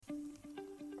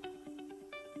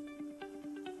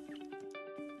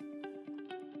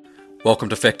Welcome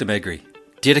to Factum Agri,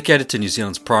 dedicated to New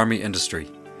Zealand's primary industry.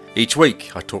 Each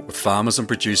week I talk with farmers and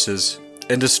producers,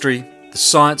 industry, the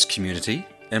science community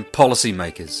and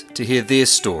policymakers to hear their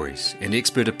stories and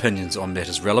expert opinions on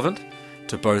matters relevant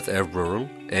to both our rural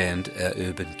and our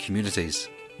urban communities.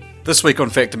 This week on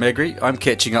Factum Agri, I'm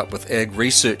catching up with ag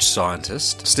research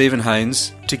scientist Stephen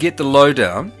Haynes to get the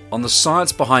lowdown on the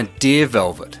science behind deer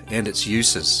velvet and its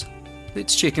uses.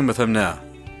 Let's check in with him now.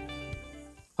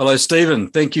 Hello, Stephen.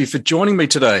 Thank you for joining me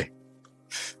today.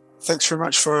 Thanks very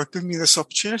much for giving me this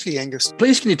opportunity, Angus.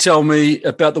 Please, can you tell me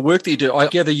about the work that you do? I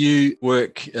gather you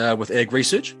work with ag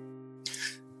research?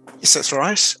 Yes, that's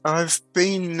right. I've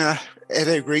been at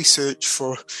ag research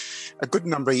for a good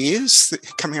number of years,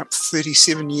 coming up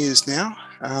 37 years now.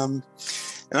 And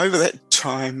over that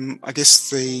time, I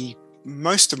guess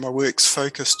most of my work's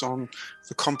focused on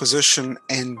the composition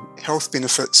and health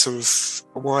benefits of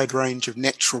a wide range of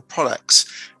natural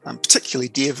products, particularly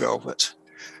deer velvet.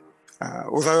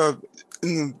 Although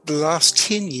in the last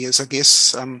 10 years, I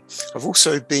guess, I've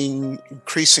also been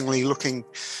increasingly looking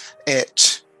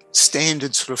at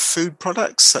standard sort of food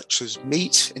products such as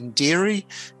meat and dairy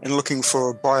and looking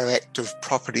for bioactive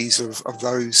properties of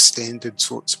those standard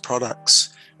sorts of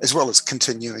products, as well as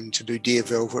continuing to do deer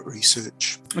velvet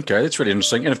research. Okay, that's really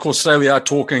interesting. And of course, today we are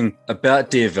talking about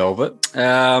deer velvet.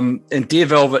 And deer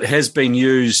velvet has been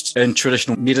used in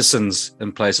traditional medicines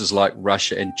in places like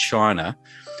Russia and China.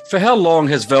 For how long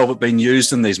has velvet been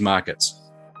used in these markets?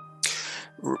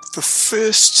 The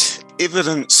first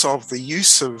evidence of the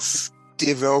use of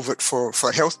deer velvet for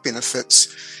health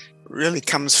benefits really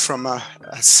comes from a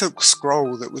silk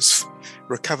scroll that was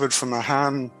recovered from a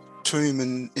Han tomb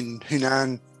in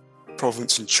Hunan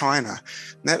province in China.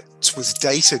 And that was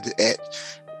dated at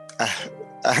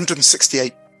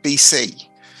 168 BC.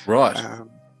 Right.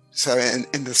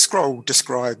 And the scroll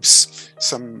describes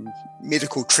some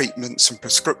medical treatments and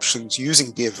prescriptions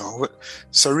using deer velvet.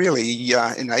 So really,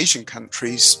 in Asian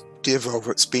countries, deer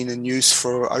velvet's been in use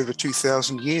for over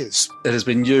 2,000 years. It has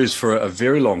been used for a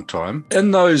very long time.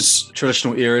 In those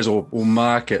traditional areas or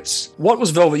markets, what was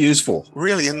velvet used for?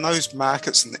 Really, in those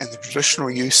markets and the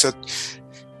traditional use,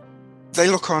 they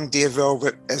look on deer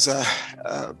velvet as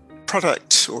a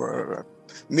product or a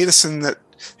medicine that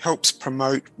helps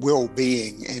promote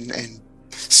well-being and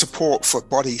support for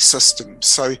body systems.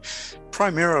 So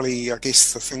primarily, I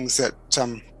guess, the things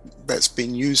that's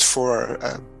been used for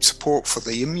support for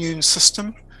the immune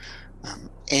system,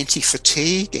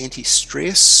 anti-fatigue,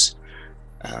 anti-stress.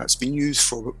 It's been used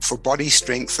for body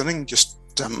strengthening, just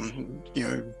giving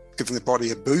the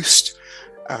body a boost,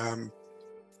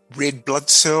 red blood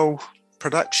cell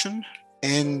production,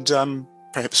 and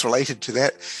perhaps related to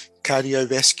that,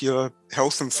 cardiovascular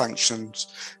health and functions.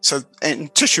 So,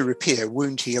 and tissue repair,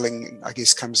 wound healing, I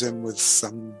guess, comes in with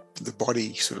the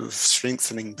body sort of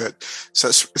strengthening bit. So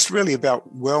it's really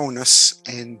about wellness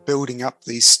and building up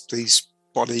these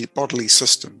bodily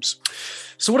systems.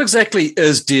 So what exactly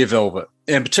is deer velvet,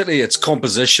 and particularly its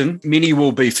composition? Many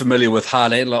will be familiar with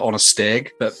hard antler on a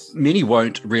stag, but many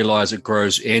won't realise it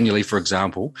grows annually, for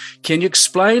example. Can you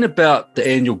explain about the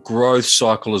annual growth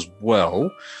cycle as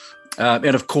well? And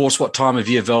of course, what time of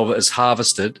year velvet is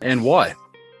harvested and why?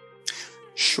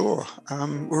 Sure. Well,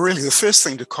 really, the first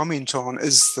thing to comment on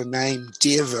is the name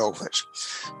deer velvet.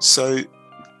 So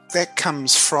that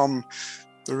comes from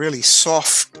the really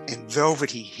soft and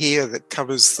velvety hair that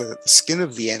covers the skin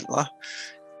of the antler.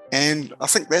 And I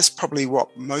think that's probably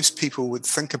what most people would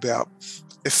think about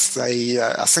if they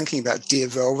are thinking about deer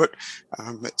velvet.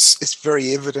 It's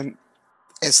very evident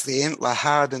as the antler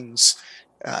hardens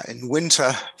in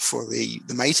winter for the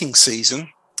mating season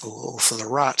or for the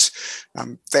rut,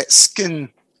 that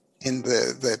skin and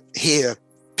the hair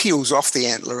peels off the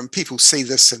antler, and people see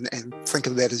this and think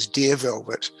of that as deer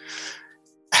velvet.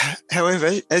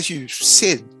 However, as you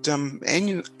said,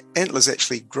 antlers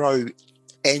actually grow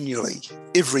annually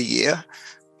every year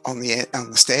on the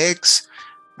stags.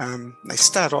 They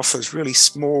start off as really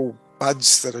small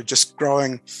buds that are just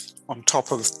growing on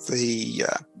top of the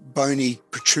bony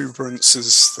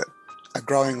protuberances that are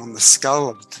growing on the skull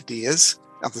of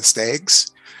the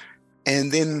stags. And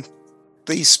then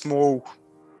these small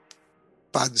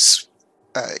buds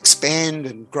expand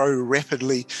and grow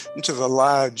rapidly into the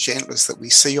large antlers that we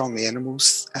see on the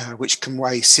animals, which can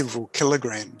weigh several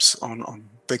kilograms on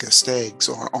bigger stags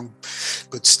or on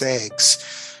good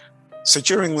stags. So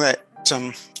during that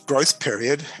growth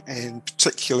period, and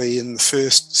particularly in the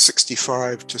first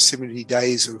 65 to 70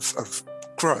 days of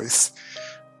growth,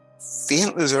 the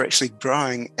antlers are actually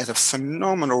growing at a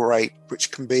phenomenal rate,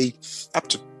 which can be up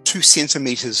to 2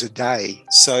 centimetres a day.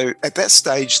 So at that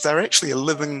stage, they're actually a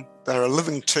living they're a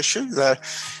living tissue. They're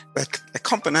a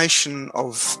combination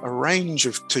of a range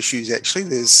of tissues, actually.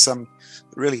 There's some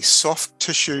really soft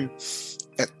tissue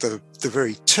at the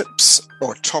very tips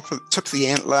or tip of the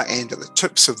antler and at the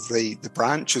tips of the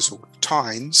branches or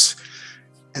tines.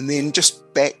 And then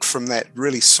just back from that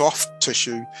really soft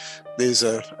tissue, there's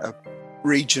a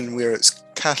region where it's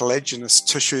cartilaginous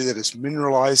tissue that is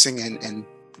mineralizing and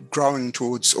growing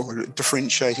towards or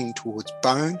differentiating towards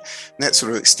bone. And that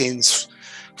sort of extends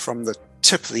from the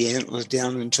tip of the antler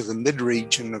down into the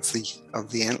mid-region of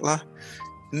the antler.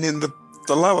 And then the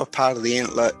lower part of the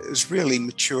antler is really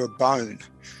mature bone.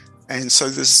 And so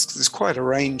there's quite a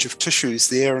range of tissues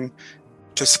there, and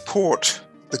to support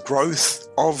the growth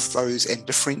of those and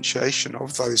differentiation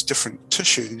of those different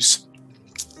tissues,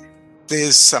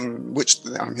 there's some,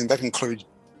 that include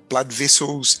blood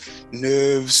vessels,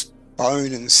 nerves,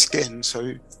 bone and skin. So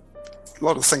a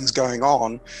lot of things going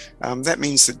on. That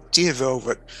means that deer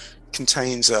velvet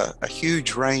contains a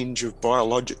huge range of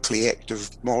biologically active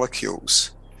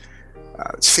molecules.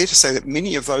 It's fair to say that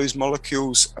many of those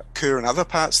molecules occur in other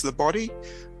parts of the body,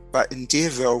 but in deer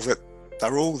velvet,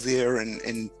 they're all there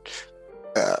in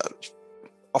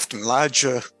often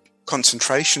larger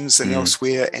concentrations than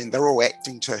elsewhere, and they're all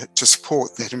acting to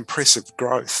support that impressive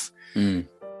growth.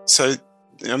 So,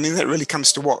 that really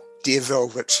comes to what deer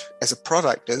velvet as a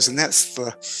product is, and that's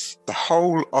the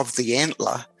whole of the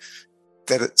antler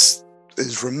that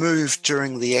is removed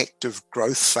during the active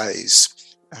growth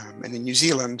phase. And in New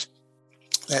Zealand,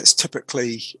 that's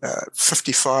typically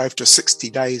 55 to 60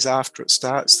 days after it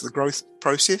starts the growth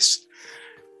process.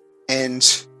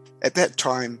 And at that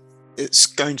time, it's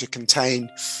going to contain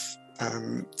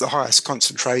the highest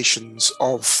concentrations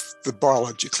of the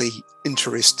biologically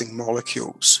interesting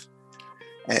molecules.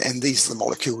 And these are the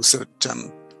molecules that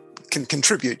can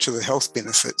contribute to the health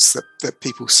benefits that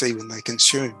people see when they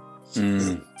consume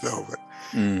the velvet.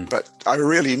 But I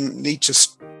really need to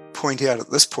point out at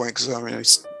this point,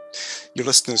 because your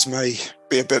listeners may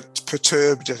be a bit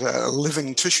perturbed at a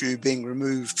living tissue being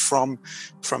removed from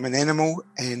an animal.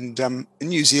 And in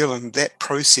New Zealand, that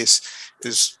process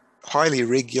is highly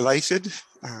regulated.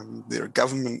 There are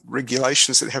government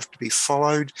regulations that have to be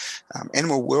followed.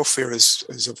 Animal welfare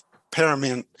is of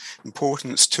paramount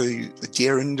importance to the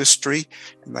deer industry,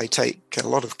 and they take a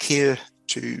lot of care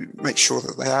to make sure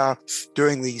that they are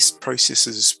doing these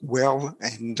processes well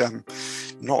and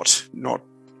not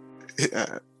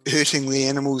hurting the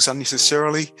animals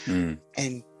unnecessarily.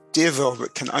 And deer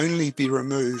velvet can only be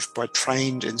removed by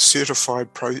trained and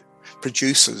certified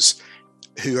producers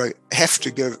who have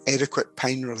to give adequate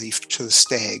pain relief to the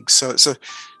stags. So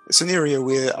it's an area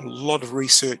where a lot of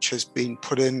research has been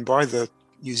put in by the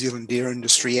New Zealand deer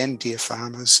industry and deer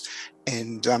farmers,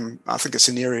 and I think it's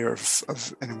an area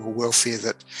of animal welfare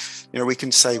that we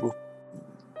can say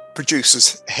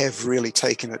producers have really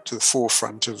taken it to the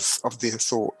forefront of their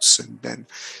thoughts and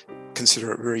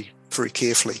consider it very, very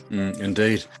carefully.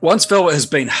 Indeed. Once velvet has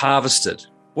been harvested,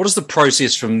 what is the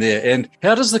process from there, and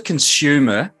how does the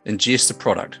consumer ingest the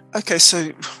product? Okay,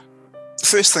 so the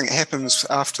first thing that happens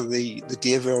after the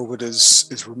deer velvet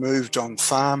is removed on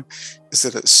farm is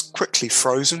that it's quickly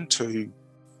frozen to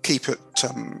keep it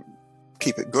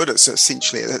good. It's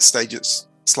essentially at that stage it's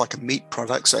like a meat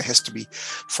product, so it has to be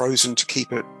frozen to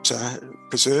keep it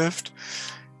preserved.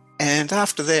 And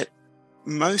after that,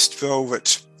 most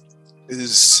velvet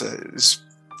is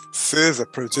further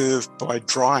preserved by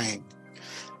drying,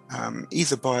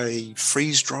 either by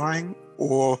freeze drying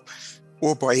or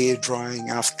by air drying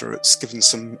after it's given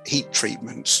some heat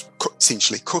treatment,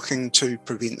 essentially cooking to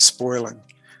prevent spoiling.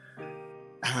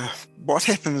 What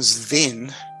happens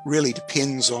then really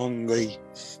depends on the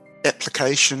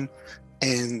application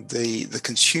and the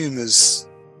consumers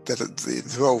that the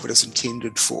velvet is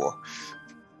intended for.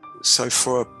 So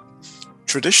for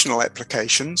traditional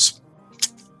applications,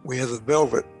 where the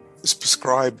velvet is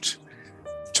prescribed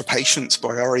to patients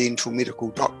by Oriental medical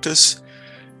doctors,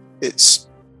 it's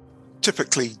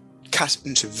typically cut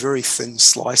into very thin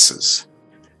slices.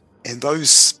 And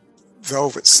those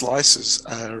velvet slices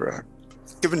are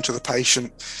given to the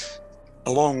patient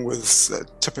along with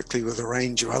typically with a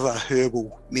range of other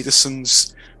herbal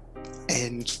medicines,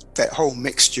 and that whole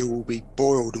mixture will be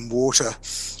boiled in water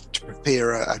to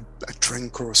prepare a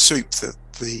drink or a soup that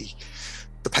the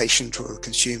patient or the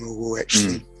consumer will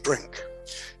actually drink.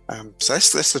 So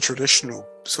that's the traditional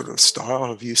sort of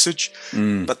style of usage,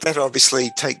 but that obviously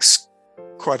takes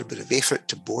quite a bit of effort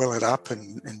to boil it up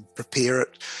and prepare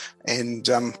it, and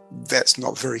that's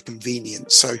not very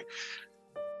convenient. So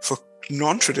for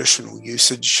non-traditional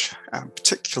usage,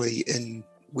 particularly in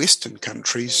Western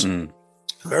countries, a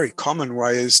very common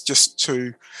way is just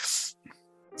to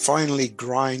finally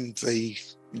grind the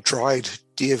dried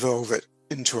deer velvet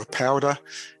into a powder,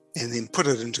 and then put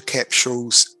it into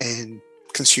capsules and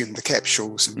consume the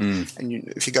capsules. And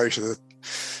if you go to the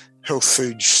health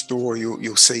food store,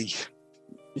 you'll see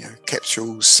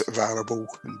capsules available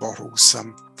in bottles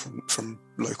from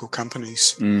local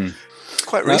companies.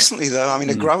 Quite recently, though, I mean,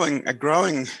 a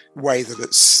growing way that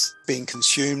it's being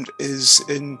consumed is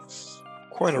in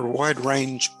quite a wide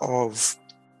range of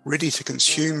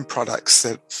ready-to-consume products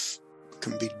that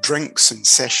can be drinks and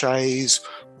sachets,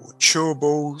 or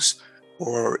chewables,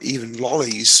 or even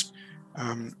lollies.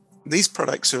 These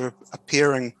products are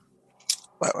appearing,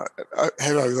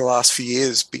 have over the last few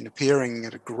years been appearing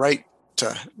at a great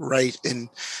rate in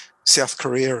South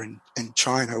Korea and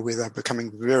China, where they're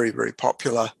becoming very, very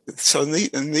popular. So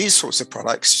in these sorts of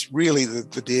products, really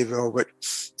the deer velvet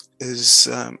is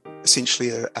essentially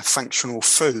a functional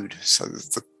food. So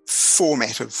the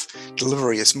format of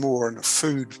delivery is more in a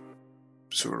food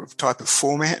sort of type of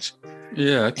format.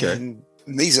 Yeah, okay. And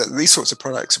these sorts of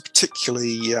products are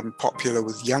particularly popular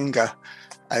with younger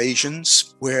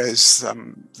Asians, whereas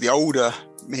the older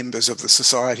members of the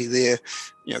society there,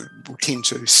 will tend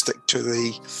to stick to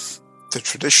the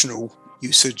traditional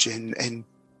usage and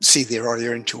see their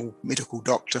oriental medical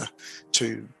doctor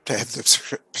to have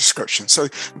the prescription. So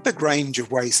a big range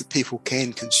of ways that people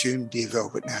can consume deer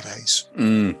velvet nowadays.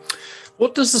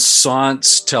 What does the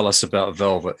science tell us about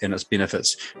velvet and its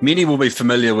benefits? Many will be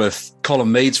familiar with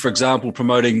Colin Meads, for example,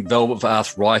 promoting velvet for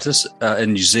arthritis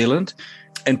in New Zealand.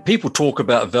 And people talk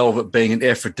about velvet being an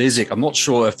aphrodisiac. I'm not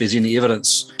sure if there's any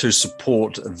evidence to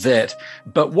support that.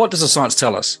 But what does the science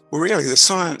tell us? Well, really, the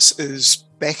science is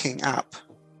backing up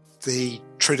the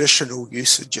traditional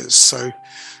usages. So,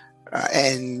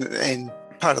 and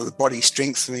part of the body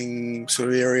strengthening sort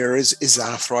of area is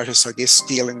arthritis, I guess,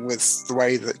 dealing with the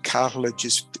way that cartilage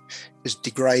is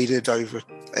degraded over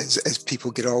as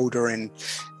people get older, and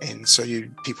so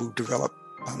people develop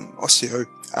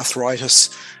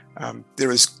osteoarthritis.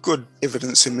 There is good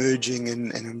evidence emerging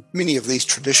in many of these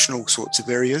traditional sorts of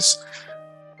areas.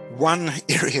 One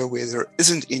area where there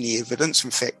isn't any evidence,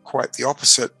 in fact, quite the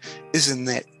opposite, is in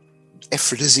that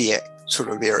aphrodisiac sort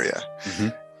of area.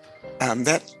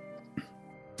 That,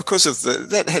 because of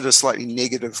that had a slightly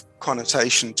negative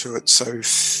connotation to it. So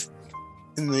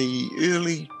in the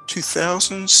early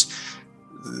 2000s,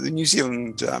 the New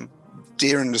Zealand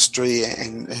deer industry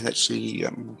and actually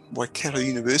Waikato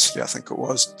University, I think it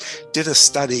was, did a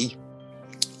study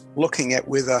looking at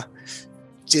whether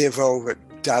deer velvet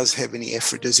does have any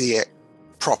aphrodisiac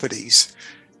properties,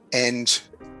 and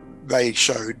they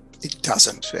showed it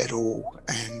doesn't at all.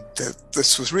 And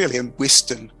this was really a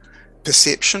Western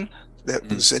perception that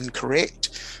was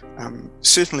incorrect.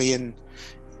 Certainly in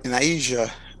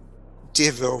Asia,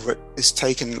 deer velvet is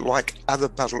taken like other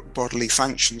bodily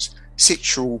functions.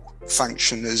 Sexual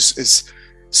function is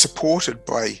supported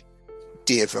by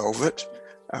deer velvet,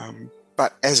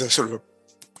 but as a sort of a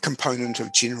component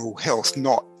of general health,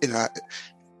 not in a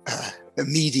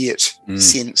immediate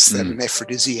sense that an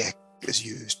aphrodisiac is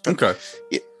used. But, okay.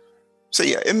 Yeah. So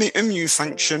immune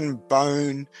function,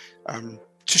 bone,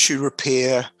 tissue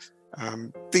repair,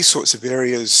 these sorts of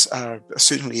areas are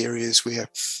certainly areas where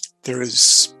there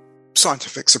is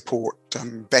scientific support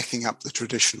backing up the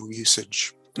traditional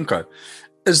usage. Okay.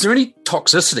 Is there any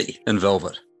toxicity in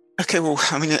velvet? Okay, well,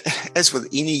 I mean, as with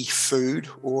any food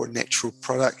or natural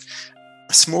product,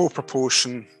 a small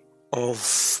proportion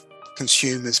of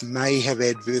consumers may have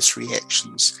adverse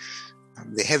reactions.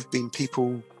 There have been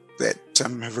people that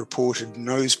have reported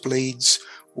nosebleeds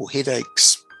or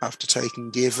headaches after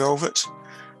taking deer velvet.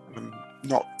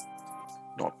 Not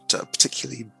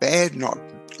particularly bad, not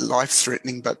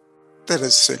life-threatening, but that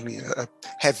is certainly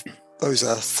those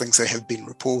are things that have been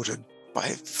reported. By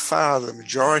far the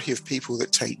majority of people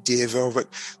that take deer velvet,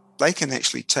 they can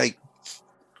actually take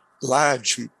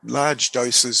large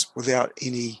doses without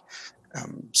any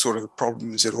sort of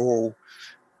problems at all.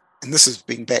 And this has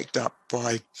been backed up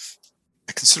by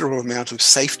a considerable amount of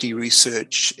safety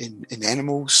research in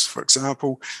animals, for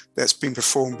example, that's been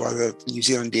performed by the New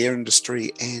Zealand deer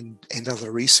industry and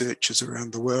other researchers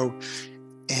around the world.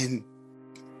 And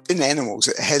in animals,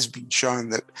 it has been shown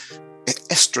that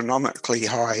astronomically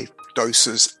high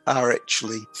doses are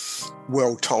actually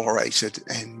well tolerated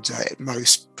and at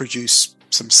most produce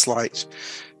some slight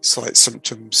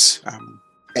symptoms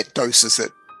at doses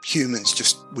that humans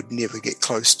just would never get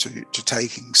close to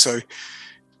taking. So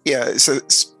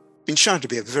it's been shown to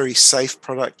be a very safe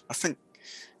product. I think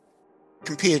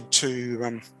compared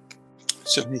to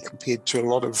a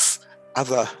lot of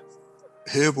other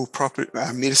herbal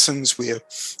medicines where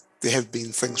there have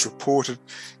been things reported,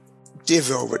 deer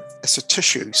velvet as a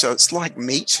tissue. So it's like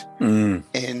meat,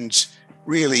 and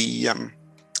really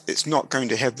it's not going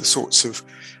to have the sorts of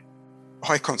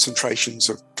high concentrations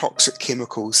of toxic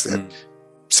chemicals that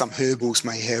some herbals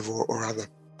may have or other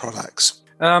products.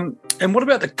 And what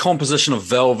about the composition of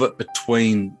velvet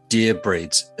between deer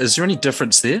breeds? Is there any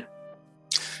difference there?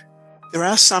 There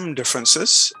are some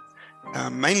differences.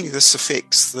 Mainly this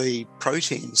affects the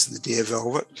proteins of the deer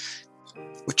velvet,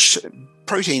 which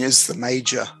protein is the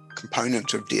major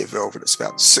component of deer velvet. It's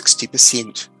about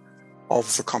 60%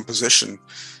 of the composition.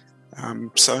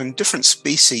 So in different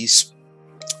species,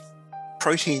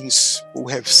 proteins will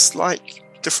have slight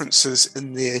differences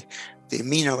in the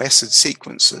amino acid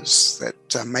sequences that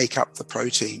make up the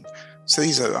protein. So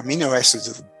these are amino acids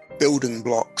are the building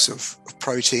blocks of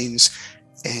proteins,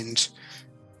 and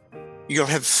you'll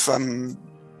have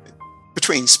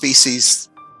between species,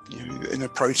 in a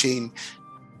protein,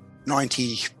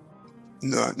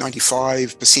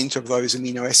 95% of those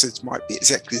amino acids might be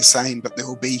exactly the same, but there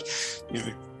will be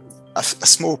a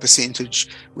small percentage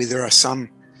where there are some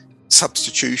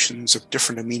substitutions of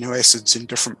different amino acids in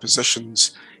different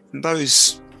positions. And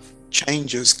those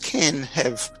changes can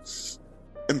have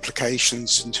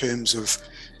implications in terms of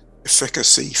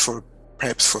efficacy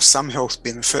perhaps for some health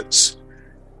benefits.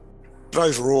 But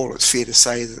overall, it's fair to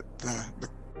say that the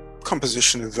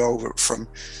composition of velvet from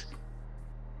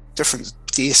different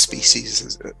deer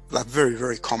species are very,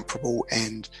 very comparable,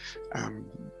 and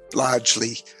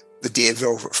largely the deer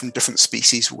velvet from different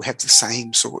species will have the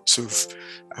same sorts of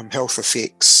health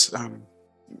effects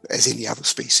as any other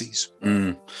species.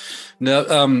 Now,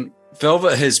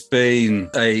 velvet has been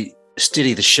a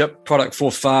steady the ship product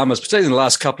for farmers, particularly in the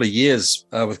last couple of years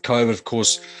with COVID. Of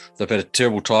course, they've had a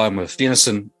terrible time with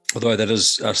venison, although that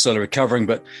is slowly recovering.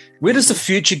 But where does the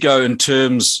future go in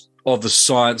terms of the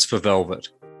science for velvet?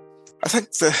 I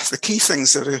think the key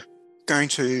things that are going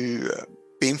to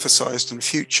be emphasised in the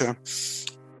future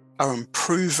are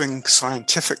improving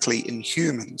scientifically in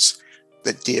humans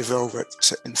that deer velvet,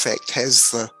 in fact,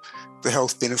 has the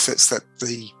health benefits that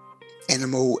the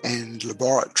animal and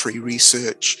laboratory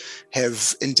research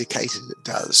have indicated it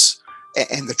does,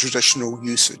 and the traditional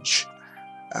usage.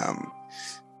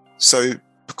 So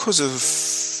because of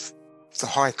the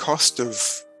high cost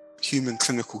of human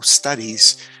clinical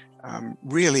studies,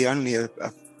 really only a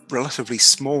relatively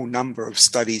small number of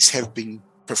studies have been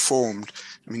performed.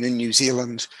 I mean, in New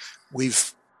Zealand,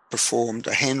 we've performed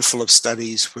a handful of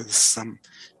studies with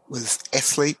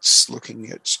athletes looking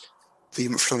at the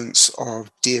influence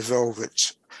of deer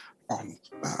velvet on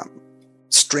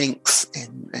strength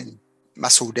and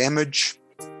muscle damage.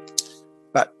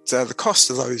 But the cost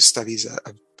of those studies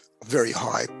are very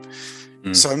high.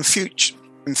 So in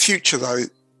future, though,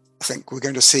 I think we're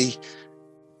going to see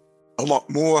a lot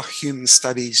more human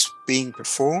studies being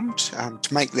performed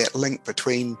to make that link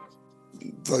between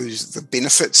the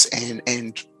benefits and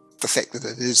the fact that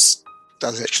it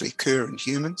does actually occur in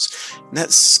humans. And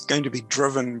that's going to be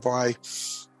driven by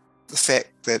the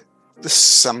fact that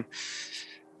this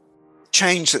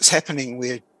change that's happening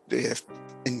where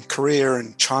in Korea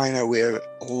and China, where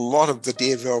a lot of the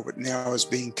deer velvet now is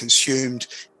being consumed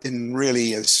in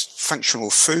really as functional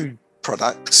food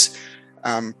products,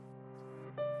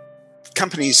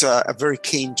 companies are very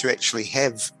keen to actually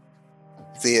have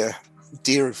their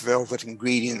deer velvet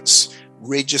ingredients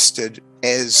registered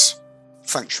as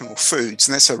functional foods,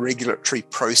 and that's a regulatory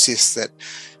process that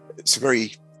a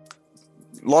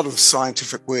lot of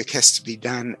scientific work has to be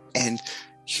done, and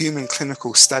human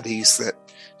clinical studies that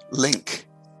link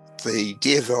the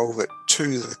deer velvet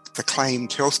to the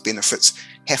claimed health benefits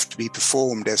have to be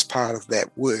performed as part of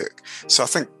that work. So I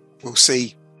think we'll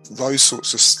see those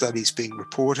sorts of studies being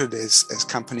reported as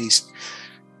companies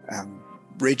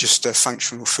register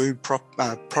functional food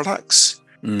products,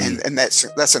 and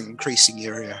that's an increasing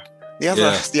area.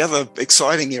 The other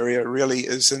exciting area really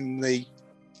is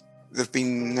there've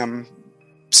been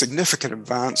significant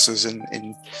advances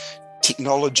in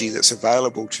technology that's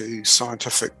available to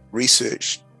scientific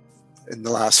research in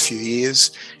the last few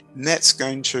years, and that's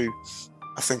going to,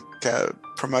 I think,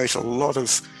 promote a lot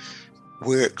of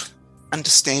work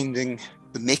understanding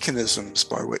the mechanisms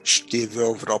by which deer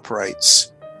velvet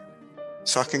operates.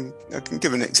 So I can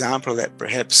give an example of that.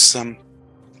 Perhaps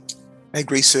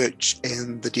Ag Research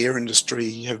and the deer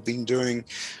industry have been doing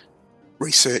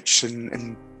research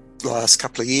in the last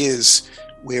couple of years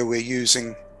where we're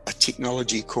using a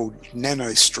technology called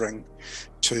nanostring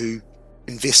to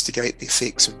investigate the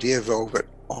effects of deer velvet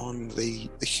on the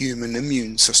human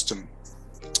immune system.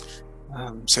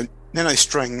 So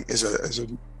nanostring is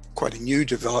quite a new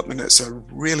development. It's a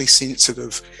really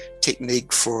sensitive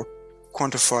technique for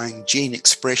quantifying gene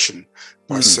expression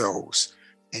by cells.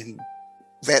 And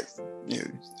that,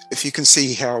 if you can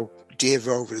see how deer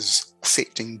velvet is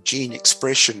affecting gene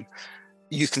expression,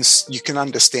 you can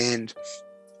understand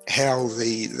how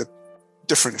the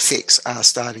different effects are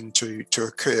starting to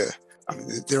occur. I mean,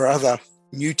 there are other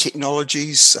new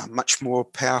technologies, much more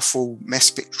powerful mass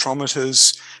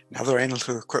spectrometers and other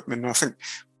analytical equipment. And I think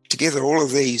together all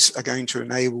of these are going to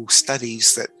enable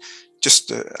studies that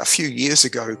just a few years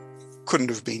ago couldn't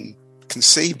have been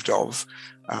conceived of.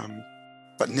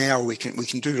 But now we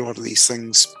can do a lot of these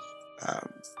things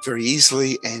very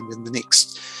easily, and in the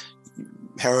next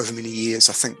however many years,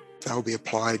 I think they'll be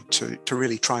applied to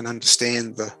really try and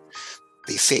understand the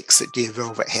effects that deer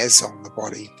velvet has on the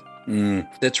body.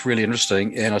 That's really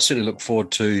interesting, and I certainly look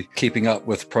forward to keeping up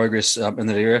with progress in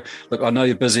that area. Look, I know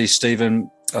you're busy, Stephen.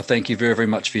 I thank you very, very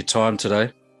much for your time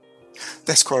today.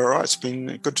 That's quite all right. It's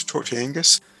been good to talk to you,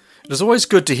 Angus. It is always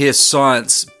good to hear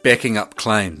science backing up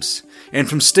claims. And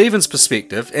from Stephen's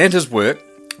perspective and his work,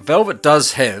 velvet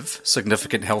does have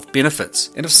significant health benefits.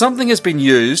 And if something has been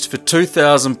used for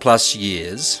 2,000 plus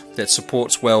years that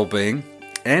supports well-being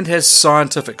and has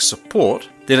scientific support,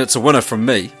 then it's a winner from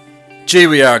me. Gee,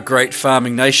 we are a great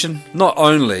farming nation. Not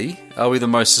only are we the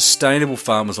most sustainable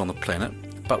farmers on the planet,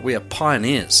 but we are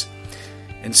pioneers.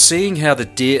 And seeing how the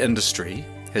deer industry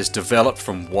has developed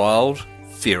from wild,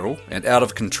 feral and out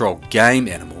of control game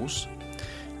animals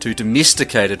to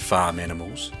domesticated farm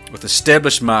animals with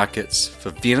established markets for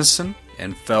venison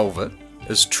and velvet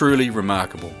is truly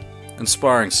remarkable.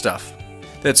 Inspiring stuff.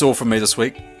 That's all from me this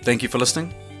week. Thank you for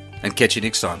listening, and catch you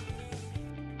next time.